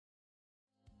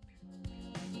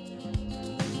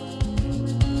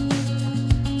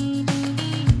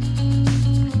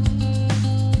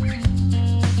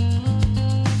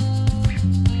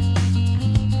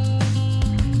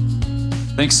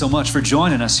Thanks so much for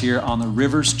joining us here on the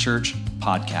Rivers Church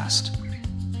podcast.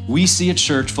 We see a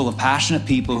church full of passionate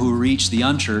people who reach the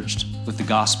unchurched with the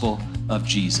gospel of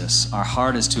Jesus. Our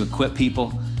heart is to equip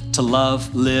people to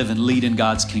love, live, and lead in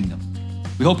God's kingdom.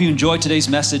 We hope you enjoyed today's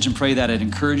message and pray that it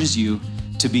encourages you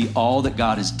to be all that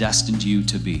God has destined you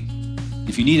to be.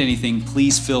 If you need anything,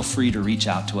 please feel free to reach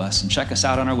out to us and check us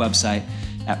out on our website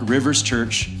at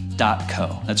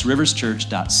riverschurch.co. That's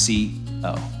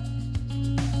riverschurch.co.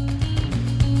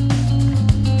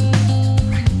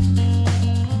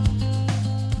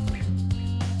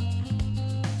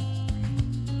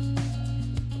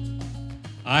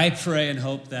 I pray and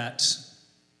hope that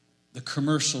the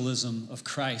commercialism of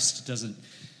Christ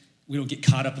we don't get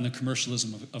caught up in the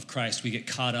commercialism of Christ. We get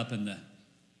caught up in the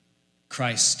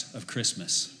Christ of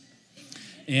Christmas.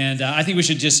 And I think we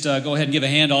should just go ahead and give a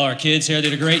hand to all our kids here. They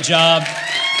did a great job.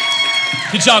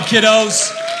 Good job, kiddos.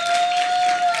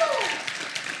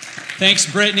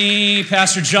 Thanks, Brittany,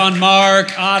 Pastor John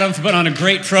Mark, Autumn for putting on a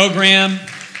great program.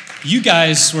 You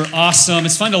guys were awesome.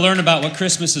 It's fun to learn about what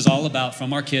Christmas is all about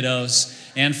from our kiddos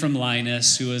and from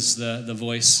Linus, who is the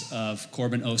voice of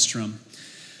Corbin Ostrom,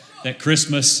 that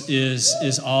Christmas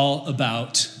is all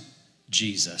about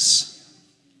Jesus.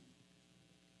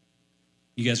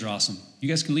 You guys are awesome. You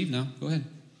guys can leave now. Go ahead.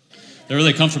 They're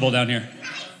really comfortable down here.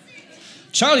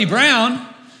 Charlie Brown.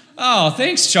 Oh,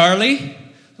 thanks, Charlie.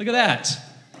 Look at that.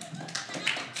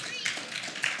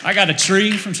 I got a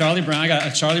tree from Charlie Brown. I got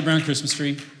a Charlie Brown Christmas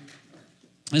tree.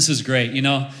 This is great. You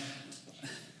know,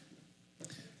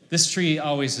 this tree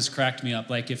always has cracked me up,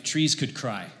 like if trees could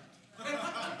cry.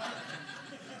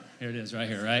 Here it is right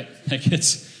here, right? Like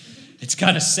it's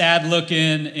kind of sad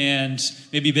looking and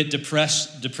maybe a bit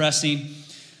depressing.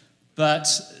 But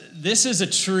this is a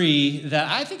tree that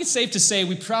I think it's safe to say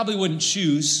we probably wouldn't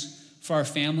choose for our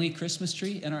family Christmas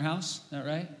tree in our house. Is that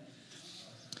right?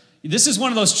 This is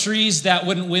one of those trees that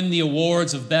wouldn't win the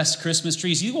awards of best Christmas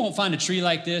trees. You won't find a tree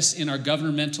like this in our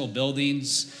governmental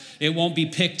buildings. It won't be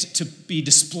picked to be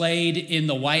displayed in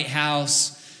the White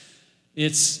House.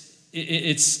 It's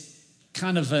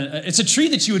kind of it's a tree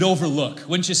that you would overlook,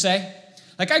 wouldn't you say?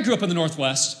 Like I grew up in the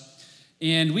Northwest,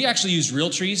 and we actually used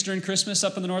real trees during Christmas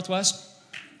up in the Northwest.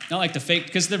 Not like the fake,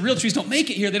 because the real trees don't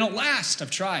make it here. They don't last. I've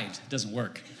tried. It doesn't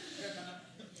work.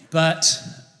 But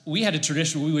we had a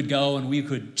tradition where we would go and we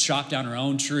could chop down our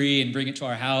own tree and bring it to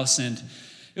our house, and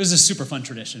it was a super fun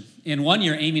tradition. And one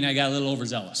year, Amy and I got a little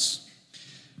overzealous.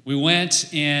 We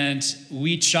went and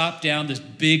we chopped down this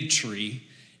big tree,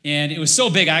 and it was so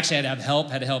big I actually had to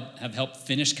have help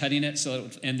finish cutting it,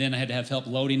 and then I had to have help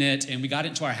loading it, and we got it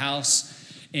into our house,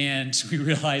 and we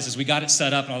realized as we got it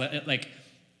set up and all that, like,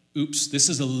 oops, this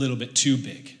is a little bit too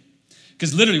big.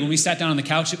 Because literally when we sat down on the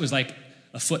couch, it was like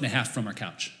 1.5 feet from our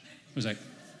couch. It was like,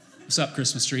 what's up,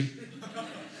 Christmas tree?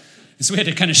 And so we had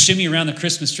to kind of shimmy around the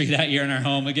Christmas tree that year in our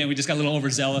home. Again, we just got a little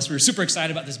overzealous. We were super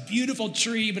excited about this beautiful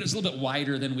tree, but it was a little bit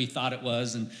wider than we thought it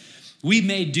was. And we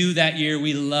made do that year.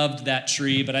 We loved that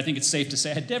tree, but I think it's safe to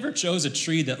say I never chose a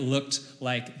tree that looked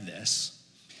like this.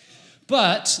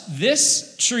 But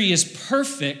this tree is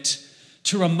perfect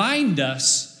to remind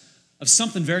us of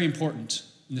something very important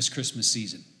in this Christmas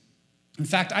season. In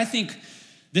fact, I think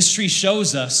this tree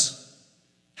shows us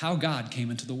how God came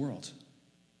into the world.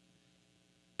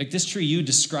 Like this tree, you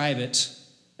describe it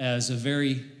as a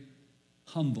very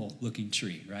humble-looking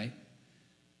tree, right? And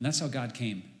that's how God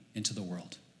came into the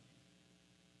world.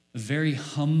 A very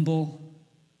humble,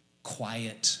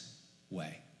 quiet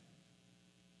way.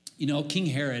 You know, King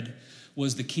Herod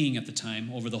was the king at the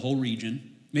time over the whole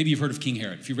region. Maybe you've heard of King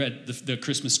Herod. If you read the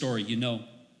Christmas story, you know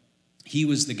he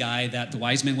was the guy that the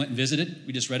wise men went and visited.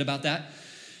 We just read about that.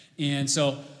 And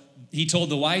so he told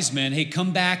the wise men, hey,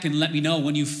 come back and let me know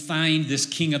when you find this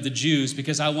king of the Jews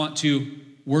because I want to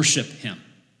worship him.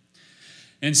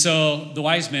 And so the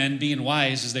wise men, being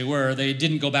wise as they were, they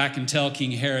didn't go back and tell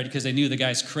King Herod because they knew the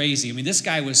guy's crazy. I mean, this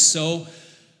guy was so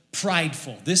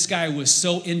prideful. This guy was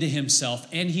so into himself,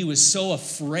 and he was so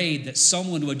afraid that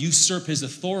someone would usurp his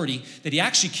authority that he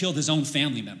actually killed his own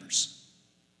family members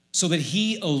so that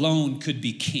he alone could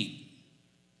be king.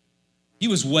 He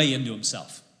was way into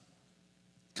himself.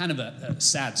 Kind of a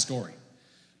sad story.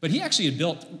 But he actually had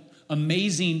built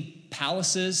amazing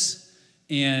palaces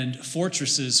and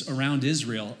fortresses around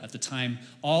Israel at the time,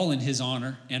 all in his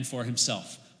honor and for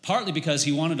himself. Partly because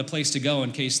he wanted a place to go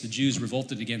in case the Jews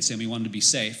revolted against him. He wanted to be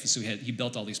safe, so he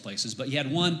built all these places. But he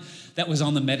had one that was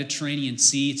on the Mediterranean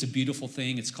Sea. It's a beautiful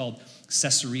thing. It's called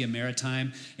Caesarea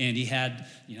Maritime. And he had,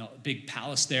 a big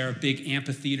palace there, a big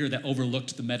amphitheater that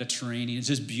overlooked the Mediterranean. It's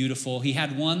just beautiful. He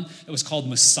had one that was called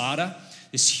Masada,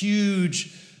 this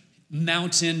huge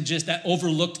mountain just that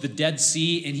overlooked the Dead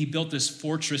Sea, and he built this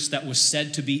fortress that was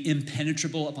said to be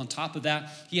impenetrable. Up on top of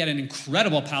that, he had an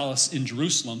incredible palace in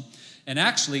Jerusalem, and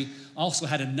actually also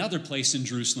had another place in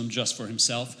Jerusalem just for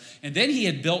himself. And then he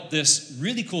had built this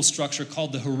really cool structure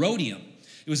called the Herodium.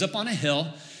 It was up on a hill,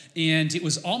 and it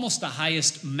was almost the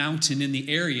highest mountain in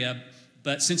the area,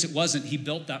 but since it wasn't, he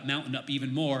built that mountain up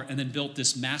even more and then built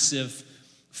this massive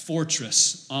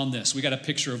fortress on this. We got a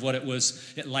picture of what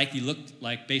it likely looked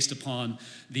like based upon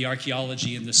the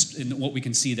archaeology and what we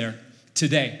can see there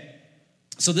today.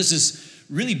 So this is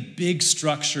really big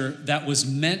structure that was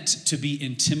meant to be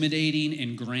intimidating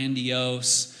and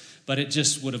grandiose, but it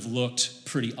just would have looked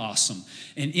pretty awesome.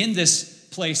 And in this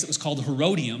place that was called the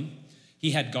Herodium,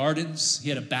 he had gardens, he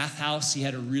had a bathhouse, he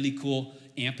had a really cool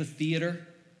amphitheater.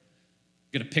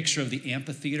 Get a picture of the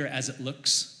amphitheater as it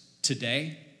looks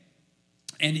today.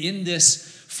 And in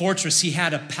this fortress, he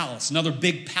had a palace, another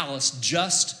big palace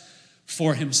just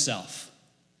for himself.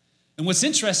 And what's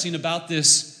interesting about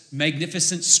this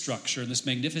magnificent structure, this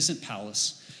magnificent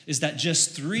palace, is that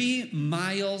just 3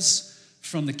 miles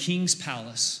from the king's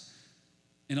palace,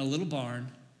 in a little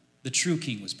barn, the true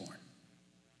king was born.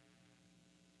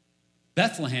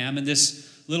 Bethlehem, and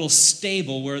this little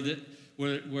stable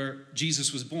where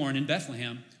Jesus was born in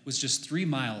Bethlehem, was just 3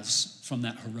 miles from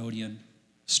that Herodian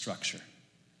structure.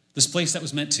 This place that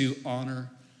was meant to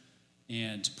honor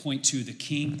and point to the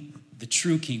king, the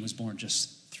true king, was born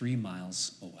just 3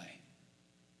 miles away.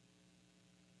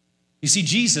 You see,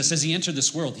 Jesus, as he entered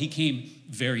this world, he came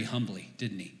very humbly,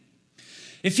 didn't he?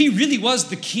 If he really was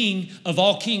the king of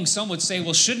all kings, some would say,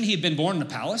 well, shouldn't he have been born in a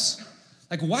palace?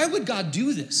 Like, why would God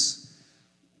do this?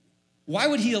 Why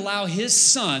would he allow his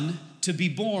son to be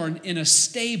born in a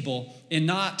stable and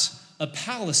not a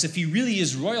palace? If he really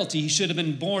is royalty, he should have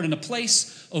been born in a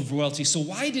place of royalty. So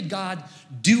why did God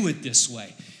do it this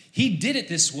way? He did it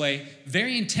this way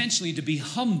very intentionally to be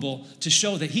humble, to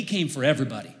show that he came for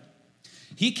everybody.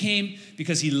 He came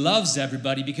because he loves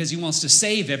everybody, because he wants to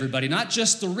save everybody, not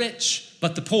just the rich,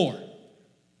 but the poor.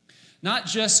 Not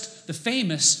just the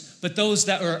famous, but those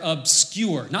that are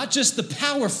obscure. Not just the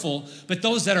powerful, but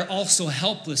those that are also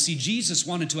helpless. See, Jesus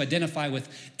wanted to identify with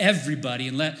everybody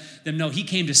and let them know he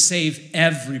came to save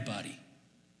everybody.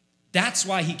 That's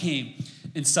why he came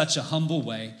in such a humble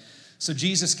way. So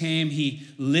Jesus came, he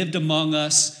lived among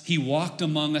us, he walked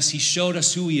among us, he showed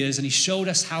us who he is, and he showed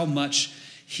us how much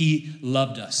he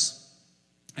loved us.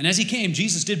 And as he came,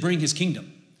 Jesus did bring his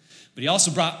kingdom, but he also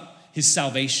brought his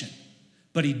salvation.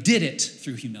 But he did it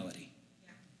through humility.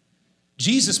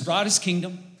 Jesus brought his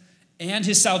kingdom and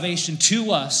his salvation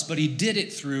to us, but he did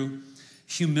it through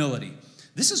humility.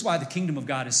 This is why the kingdom of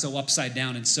God is so upside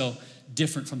down and so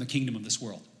different from the kingdom of this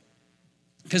world.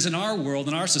 Because in our world,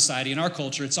 in our society, in our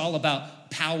culture, it's all about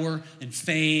power and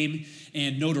fame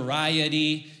and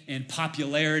notoriety and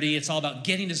popularity. It's all about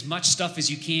getting as much stuff as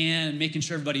you can and making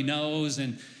sure everybody knows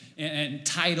and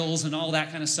titles and all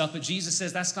that kind of stuff. But Jesus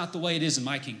says that's not the way it is in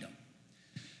my kingdom.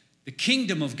 The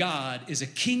kingdom of God is a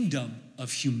kingdom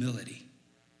of humility.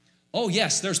 Oh,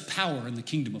 yes, there's power in the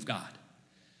kingdom of God.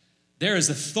 There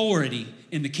is authority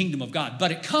in the kingdom of God,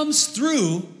 but it comes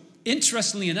through,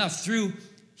 interestingly enough, through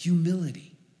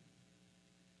humility.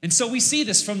 And so we see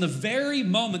this from the very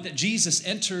moment that Jesus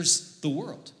enters the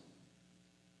world.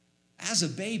 As a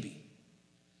baby,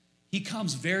 he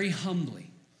comes very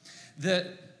humbly.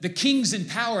 The kings in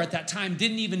power at that time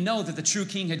didn't even know that the true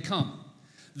king had come.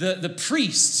 The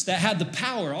priests that had the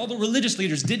power, all the religious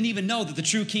leaders didn't even know that the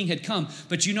true king had come.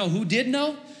 But you know who did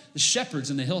know? The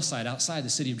shepherds in the hillside outside the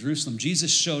city of Jerusalem.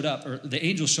 Jesus showed up, or the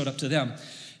angel showed up to them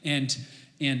and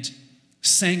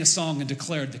sang a song and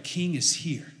declared, the king is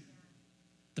here.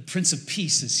 The Prince of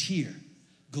Peace is here.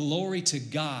 Glory to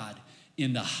God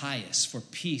in the highest, for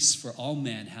peace for all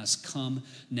men has come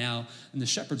now. And the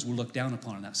shepherds were looked down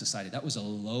upon in that society. That was a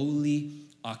lowly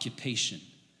occupation.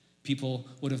 People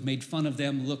would have made fun of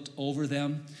them, looked over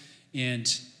them,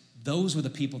 and those were the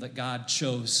people that God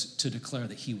chose to declare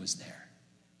that he was there.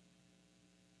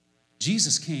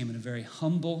 Jesus came in a very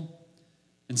humble,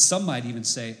 and some might even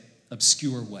say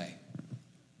obscure way.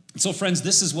 So friends,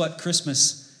 this is what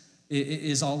Christmas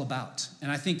is all about. And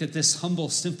I think that this humble,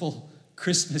 simple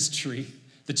Christmas tree,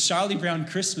 the Charlie Brown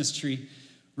Christmas tree,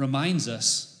 reminds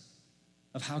us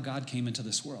of how God came into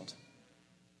this world.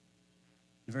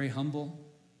 In a very humble,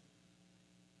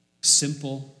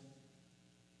 simple,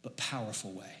 but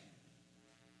powerful way.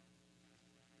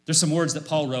 There's some words that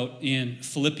Paul wrote in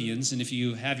Philippians, and if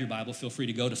you have your Bible, feel free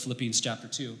to go to Philippians chapter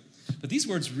 2. But these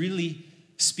words really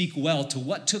speak well to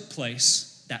what took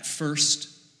place that first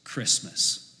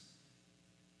Christmas.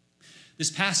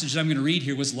 This passage that I'm going to read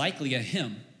here was likely a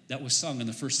hymn that was sung in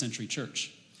the first century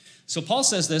church. So Paul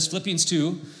says this, Philippians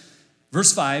 2,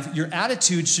 verse 5, your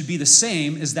attitude should be the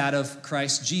same as that of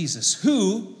Christ Jesus,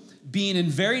 who, being in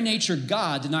very nature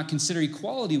God, did not consider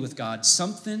equality with God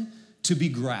something to be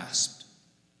grasped,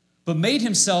 but made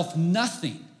himself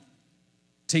nothing,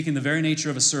 taking the very nature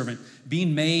of a servant,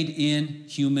 being made in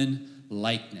human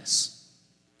likeness.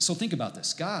 So think about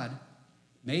this. God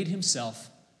made himself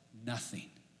nothing.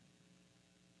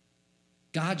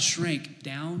 God shrank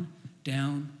down,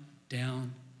 down,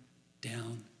 down,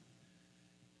 down.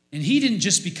 And he didn't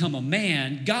just become a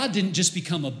man. God didn't just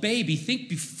become a baby. Think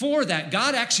before that,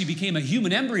 God actually became a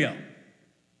human embryo.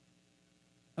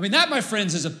 I mean, that, my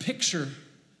friends, is a picture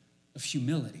of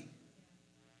humility,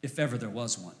 if ever there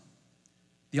was one.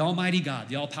 The Almighty God,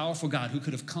 the all-powerful God, who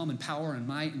could have come in power and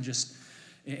might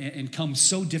and come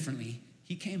so differently,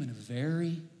 he came in a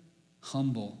very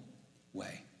humble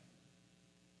way.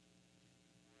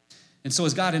 And so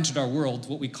as God entered our world,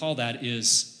 what we call that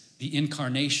is the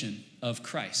incarnation of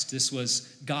Christ. This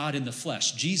was God in the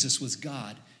flesh. Jesus was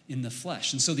God in the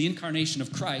flesh. And so the incarnation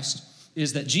of Christ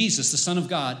is that Jesus, the Son of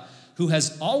God, who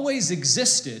has always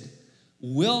existed,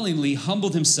 willingly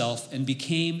humbled himself and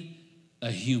became a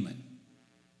human.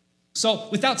 So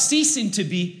without ceasing to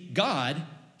be God,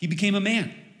 he became a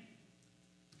man.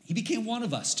 He became one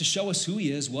of us to show us who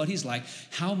he is, what he's like,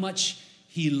 how much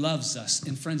he loves us.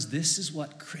 And friends, this is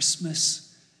what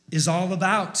Christmas is all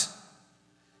about.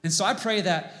 And so I pray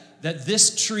that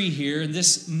this tree here and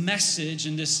this message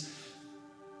and this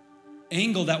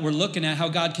angle that we're looking at, how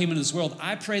God came into this world,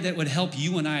 I pray that would help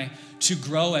you and I to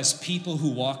grow as people who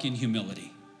walk in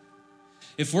humility.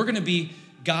 If we're going to be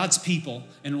God's people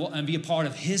and be a part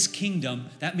of his kingdom,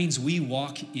 that means we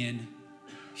walk in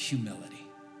humility.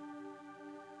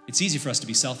 It's easy for us to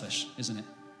be selfish, isn't it?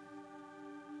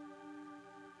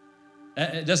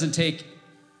 It doesn't take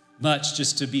much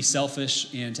just to be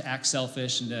selfish and to act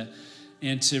selfish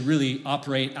and to really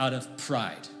operate out of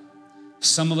pride.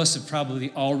 Some of us have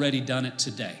probably already done it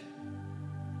today,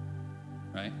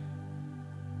 right?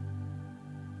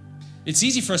 It's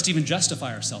easy for us to even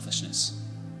justify our selfishness.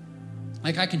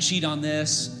 Like, I can cheat on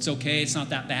this, it's okay, it's not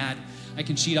that bad. I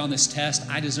can cheat on this test,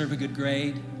 I deserve a good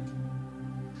grade.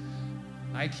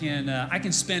 I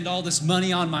can spend all this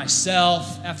money on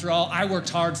myself. After all, I worked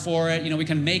hard for it. We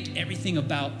can make everything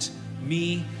about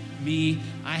me.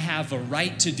 I have a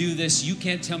right to do this. You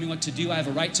can't tell me what to do. I have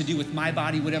a right to do with my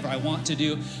body whatever I want to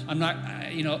do. I'm not,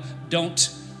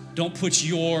 don't put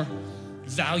your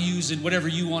values in whatever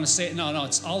you want to say. No,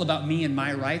 it's all about me and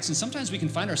my rights. And sometimes we can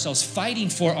find ourselves fighting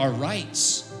for our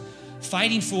rights,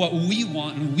 fighting for what we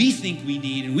want and we think we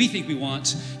need and we think we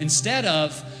want, instead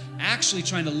of actually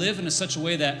trying to live in such a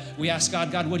way that we ask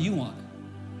God, what do you want?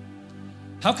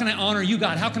 How can I honor you,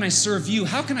 God? How can I serve you?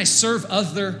 How can I serve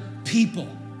other people?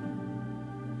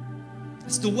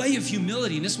 It's the way of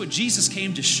humility, and this is what Jesus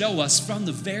came to show us from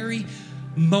the very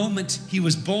moment he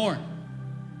was born.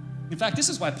 In fact, this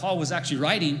is why Paul was actually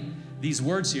writing these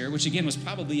words here, which again was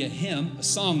probably a hymn, a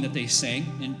song that they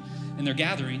sang in their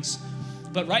gatherings.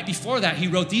 But right before that, he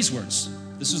wrote these words.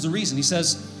 This was the reason. He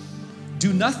says,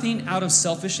 do nothing out of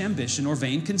selfish ambition or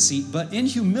vain conceit, but in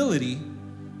humility,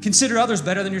 consider others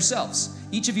better than yourselves.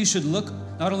 Each of you should look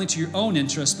not only to your own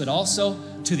interests, but also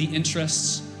to the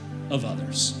interests of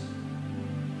others.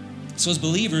 So as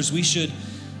believers, we should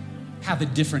have a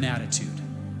different attitude.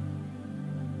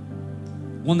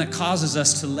 One that causes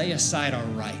us to lay aside our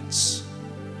rights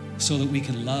so that we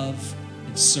can love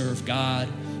and serve God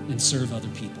and serve other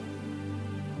people.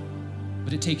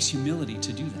 But it takes humility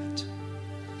to do that.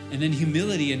 And then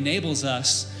humility enables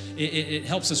us, it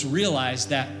helps us realize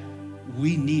that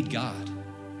we need God.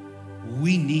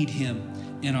 We need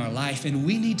him in our life, and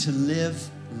we need to live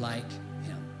like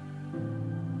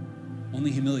him.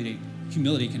 Only humility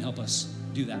can help us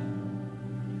do that.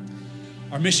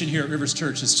 Our mission here at Rivers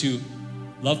Church is to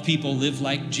love people, live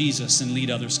like Jesus, and lead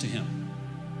others to him.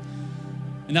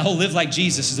 And that whole live like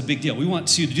Jesus is a big deal. We want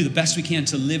to do the best we can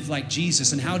to live like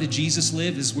Jesus. And how did Jesus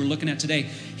live, as we're looking at today?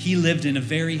 He lived in a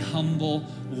very humble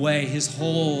way his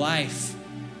whole life.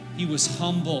 He was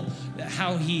humble,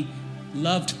 how he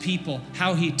loved people,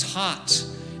 how he taught,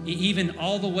 even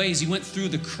all the ways he went through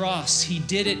the cross. He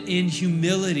did it in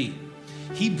humility.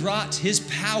 He brought his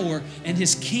power and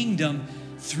his kingdom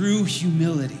through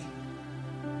humility.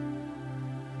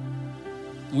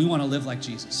 And we want to live like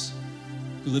Jesus,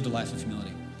 who lived a life of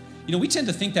humility. We tend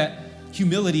to think that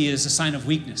humility is a sign of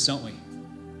weakness, don't we?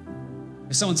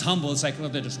 If someone's humble, it's like, well,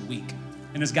 they're just weak.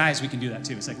 And as guys, we can do that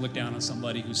too. It's like, look down on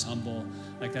somebody who's humble,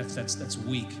 like that's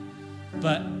weak.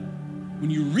 But when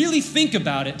you really think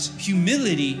about it,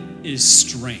 humility is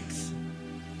strength.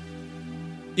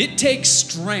 It takes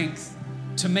strength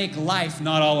to make life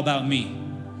not all about me.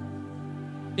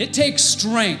 It takes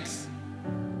strength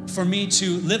for me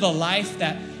to live a life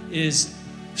that is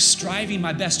striving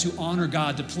my best to honor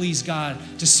God, to please God,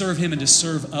 to serve Him, and to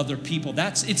serve other people.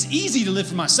 It's easy to live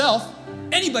for myself.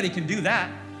 Anybody can do that.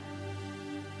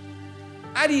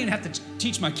 I didn't even have to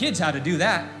teach my kids how to do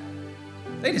that.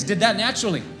 They just did that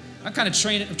naturally. I'm trying to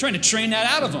train that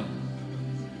out of them.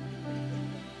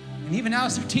 And even now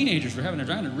as they're teenagers, we're trying to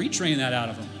retrain that out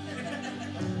of them.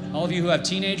 All of you who have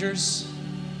teenagers,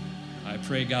 I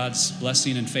pray God's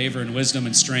blessing and favor and wisdom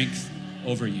and strength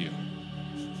over you.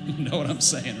 You know what I'm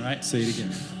saying, right? Say it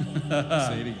again.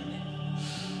 Say it again.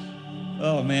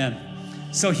 Oh, man.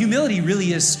 So humility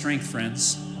really is strength,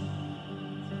 friends.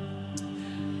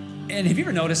 And have you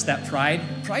ever noticed that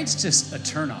pride's just a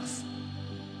turnoff?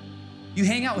 You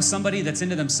hang out with somebody that's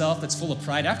into themselves, that's full of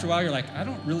pride. After a while, you're like, I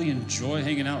don't really enjoy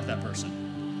hanging out with that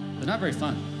person. They're not very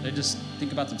fun. They just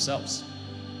think about themselves.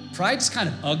 Pride's kind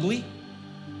of ugly.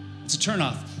 It's a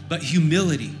turnoff. But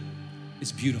humility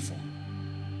is beautiful.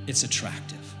 It's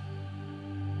attractive.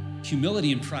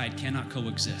 Humility and pride cannot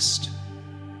coexist.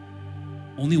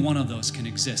 Only one of those can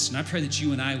exist. And I pray that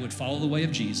you and I would follow the way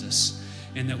of Jesus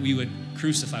and that we would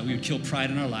we would kill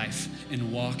pride in our life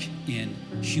and walk in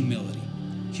humility.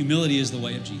 Humility is the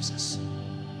way of Jesus.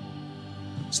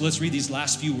 So let's read these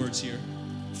last few words here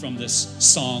from this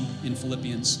song in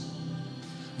Philippians.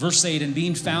 Verse 8, and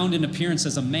being found in appearance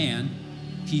as a man,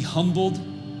 he humbled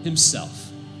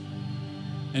himself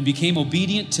and became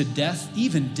obedient to death,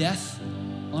 even death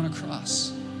on a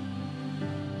cross.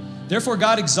 Therefore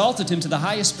God exalted him to the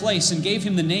highest place and gave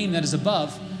him the name that is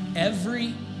above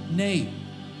every name,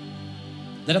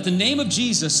 that at the name of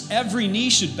Jesus every knee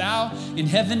should bow in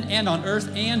heaven and on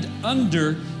earth and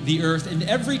under the earth, and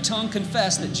every tongue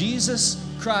confess that Jesus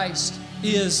Christ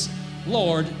is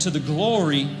Lord, to the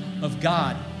glory of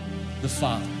God the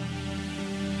Father.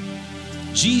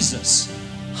 Jesus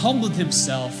humbled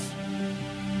himself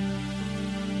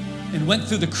and went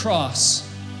through the cross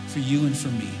for you and for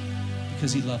me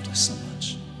because he loved us so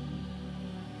much.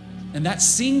 And that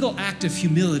single act of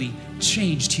humility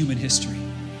changed human history.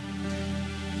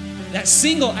 That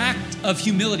single act of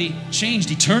humility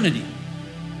changed eternity.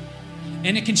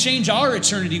 And it can change our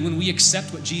eternity when we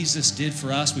accept what Jesus did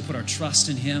for us. We put our trust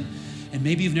in him. And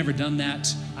maybe you've never done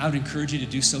that. I would encourage you to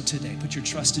do so today. Put your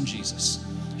trust in Jesus.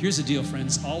 Here's the deal,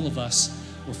 friends. All of us,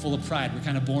 we're full of pride. We're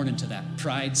kind of born into that.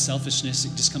 Pride, selfishness,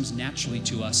 it just comes naturally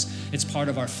to us. It's part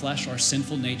of our flesh, our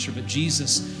sinful nature. But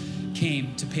Jesus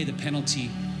came to pay the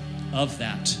penalty of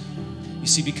that. You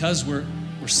see, because we're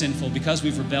sinful, because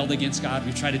we've rebelled against God,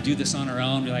 we've tried to do this on our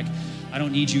own. We're like, I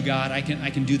don't need you, God. I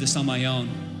can do this on my own.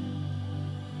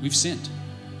 We've sinned.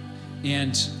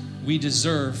 And we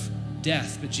deserve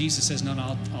death. But Jesus says, no,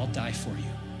 I'll die for you.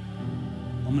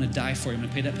 I'm going to die for you. I'm going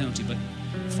to pay that penalty. But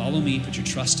follow me, put your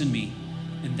trust in me.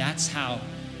 And that's how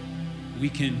we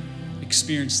can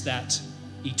experience that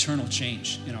eternal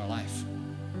change in our life.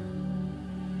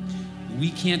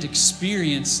 We can't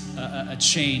experience a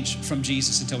change from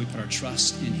Jesus until we put our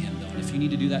trust in him, though. And if you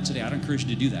need to do that today, I'd encourage you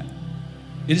to do that.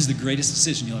 It is the greatest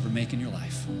decision you'll ever make in your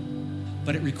life.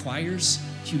 But it requires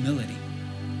humility.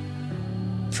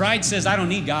 Pride says, I don't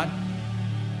need God.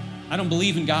 I don't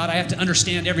believe in God. I have to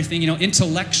understand everything.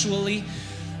 Intellectually,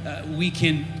 we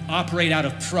can operate out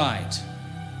of pride.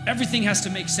 Everything has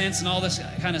to make sense and all this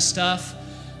kind of stuff.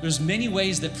 There's many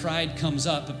ways that pride comes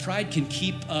up, but pride can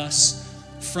keep us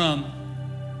from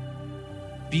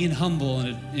being humble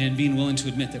and being willing to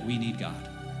admit that we need God.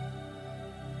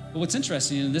 But what's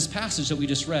interesting in this passage that we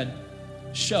just read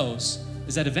shows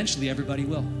is that eventually everybody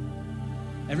will.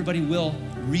 Everybody will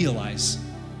realize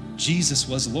Jesus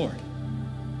was Lord.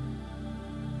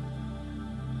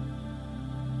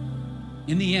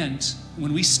 In the end,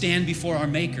 when we stand before our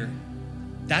Maker,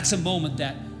 that's a moment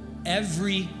that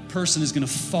every person is going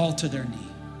to fall to their knee.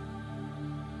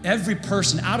 Every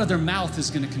person out of their mouth is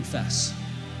going to confess,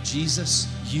 Jesus,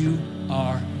 you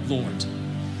are Lord.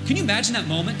 Can you imagine that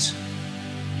moment?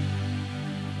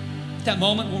 That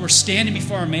moment when we're standing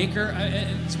before our Maker,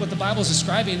 it's what the Bible is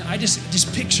describing. I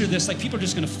just picture this, like people are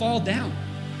just going to fall down.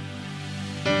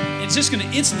 It's just going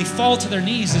to instantly fall to their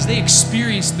knees as they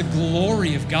experience the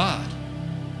glory of God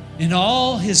in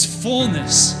all his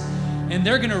fullness. And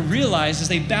they're going to realize as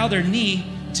they bow their knee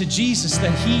to Jesus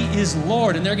that he is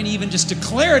Lord. And they're going to even just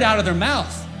declare it out of their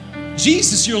mouth.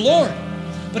 Jesus, you're Lord.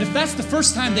 But if that's the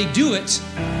first time they do it,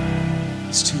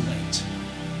 it's too late.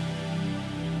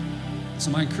 So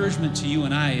my encouragement to you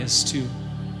and I is to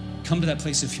come to that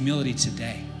place of humility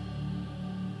today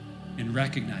and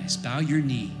recognize, bow your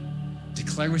knee,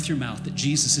 declare with your mouth that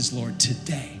Jesus is Lord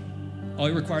today. All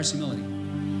it requires humility.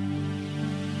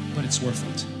 But it's worth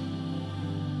it.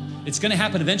 It's going to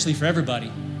happen eventually for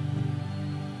everybody.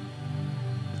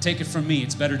 But take it from me,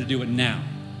 it's better to do it now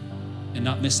and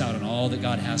not miss out on all that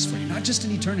God has for you. Not just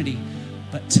in eternity,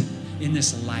 but in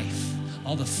this life.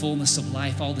 All the fullness of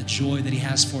life, all the joy that he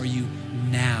has for you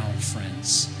now,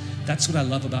 friends. That's what I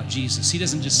love about Jesus. He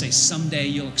doesn't just say, someday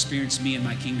you'll experience me in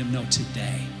my kingdom. No,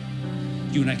 today.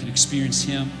 You and I can experience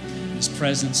him, his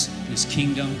presence, his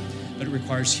kingdom, but it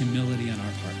requires humility on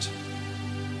our part.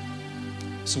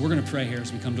 So we're going to pray here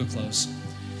as we come to a close.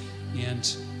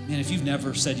 And man, if you've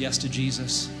never said yes to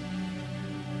Jesus,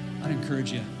 I'd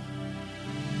encourage you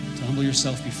to humble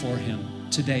yourself before him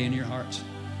today in your heart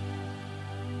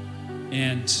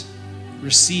and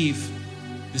receive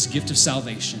this gift of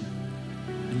salvation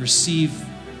and receive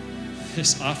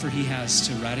this offer he has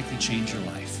to radically change your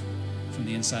life from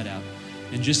the inside out.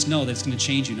 And just know that it's going to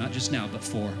change you, not just now, but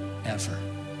forever.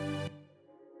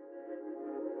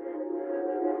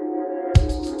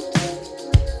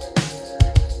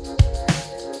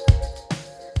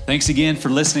 Thanks again for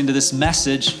listening to this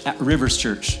message at Rivers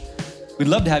Church. We'd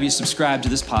love to have you subscribe to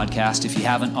this podcast if you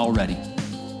haven't already.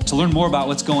 To learn more about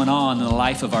what's going on in the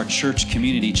life of our church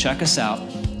community, check us out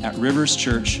at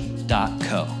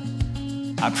riverschurch.co.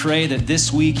 I pray that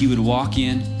this week you would walk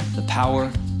in the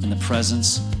power and the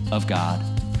presence of God.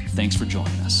 Thanks for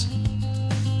joining us.